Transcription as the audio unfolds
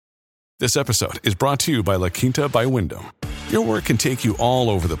This episode is brought to you by La Quinta by Wyndham. Your work can take you all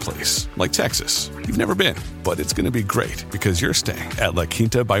over the place, like Texas. You've never been, but it's going to be great because you're staying at La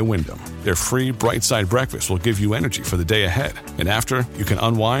Quinta by Wyndham. Their free Bright Side breakfast will give you energy for the day ahead. And after, you can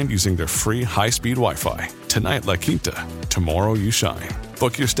unwind using their free high-speed Wi-Fi. Tonight, La Quinta. Tomorrow, you shine.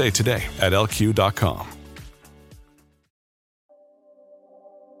 Book your stay today at lq.com.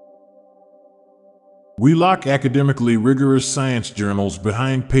 We lock academically rigorous science journals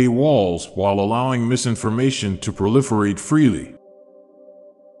behind paywalls while allowing misinformation to proliferate freely.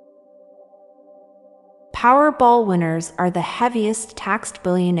 Powerball winners are the heaviest taxed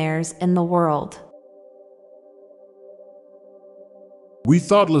billionaires in the world. We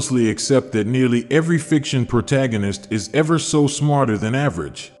thoughtlessly accept that nearly every fiction protagonist is ever so smarter than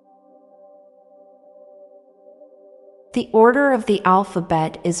average. The order of the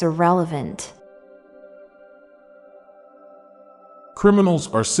alphabet is irrelevant.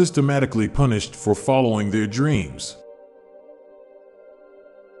 Criminals are systematically punished for following their dreams.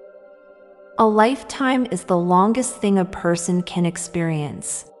 A lifetime is the longest thing a person can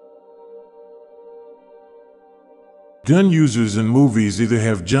experience. Gun users in movies either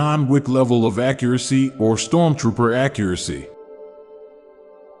have John Wick level of accuracy or Stormtrooper accuracy.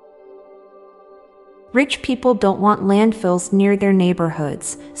 Rich people don't want landfills near their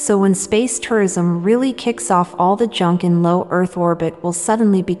neighborhoods, so when space tourism really kicks off, all the junk in low Earth orbit will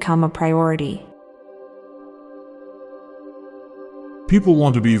suddenly become a priority. People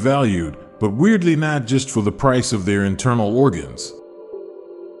want to be valued, but weirdly not just for the price of their internal organs.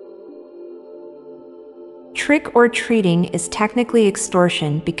 Trick or treating is technically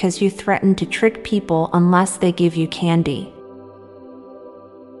extortion because you threaten to trick people unless they give you candy.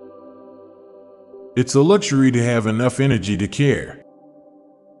 It's a luxury to have enough energy to care.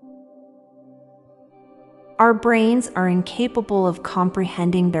 Our brains are incapable of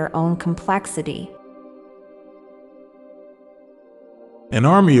comprehending their own complexity. An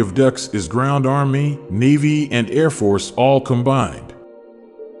army of ducks is ground army, navy, and air force all combined.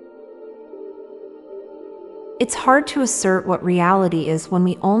 It's hard to assert what reality is when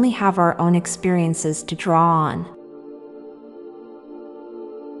we only have our own experiences to draw on.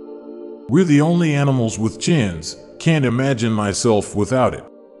 We're the only animals with chins. Can't imagine myself without it.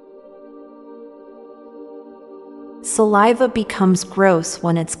 Saliva becomes gross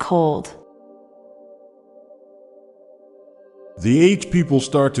when it's cold. The age people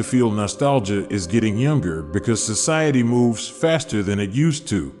start to feel nostalgia is getting younger because society moves faster than it used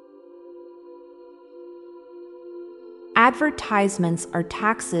to. Advertisements are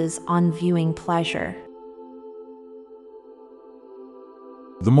taxes on viewing pleasure.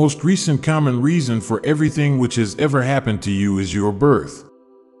 The most recent common reason for everything which has ever happened to you is your birth.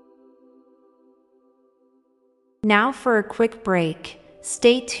 Now for a quick break.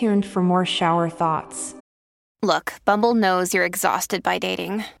 Stay tuned for more shower thoughts. Look, Bumble knows you're exhausted by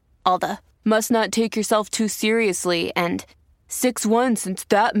dating. All the, must not take yourself too seriously, and 6'1" since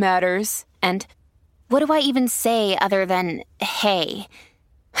that matters, and what do I even say other than, hey?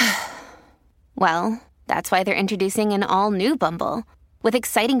 Well, that's why they're introducing an all-new Bumble. With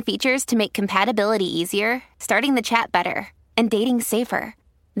exciting features to make compatibility easier, starting the chat better, and dating safer.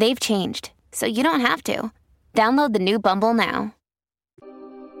 They've changed, so you don't have to. Download the new Bumble now.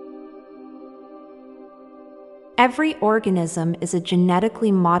 Every organism is a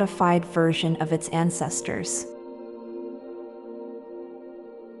genetically modified version of its ancestors.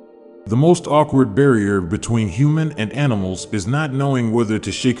 The most awkward barrier between human and animals is not knowing whether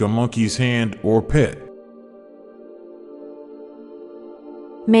to shake a monkey's hand or pet.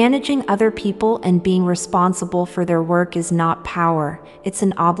 Managing other people and being responsible for their work is not power, it's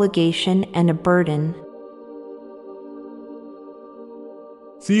an obligation and a burden.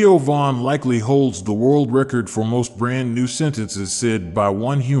 Theo Von likely holds the world record for most brand new sentences said by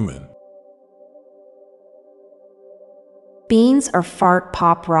one human. Beans are fart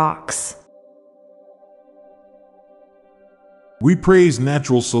pop rocks. We praise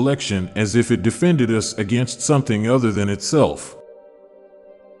natural selection as if it defended us against something other than itself.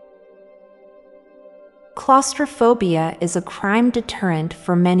 Claustrophobia is a crime deterrent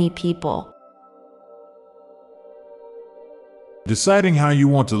for many people. Deciding how you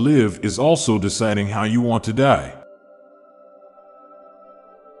want to live is also deciding how you want to die.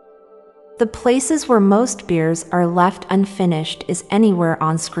 The places where most beers are left unfinished is anywhere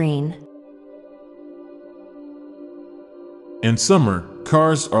on screen. In summer,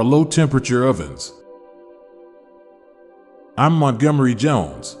 cars are low-temperature ovens. I'm Montgomery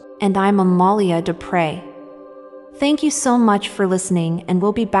Jones. And I'm Amalia Dupre. Thank you so much for listening, and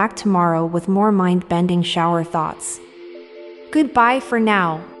we'll be back tomorrow with more mind-bending shower thoughts. Goodbye for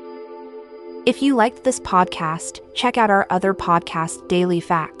now. If you liked this podcast, check out our other podcast, Daily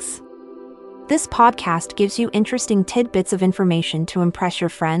Facts. This podcast gives you interesting tidbits of information to impress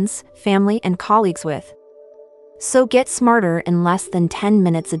your friends, family, and colleagues with. So get smarter in less than 10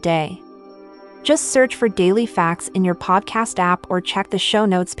 minutes a day. Just search for Daily Facts in your podcast app or check the show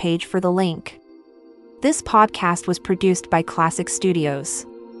notes page for the link. This podcast was produced by Classic Studios.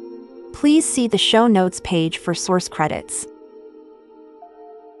 Please see the show notes page for source credits.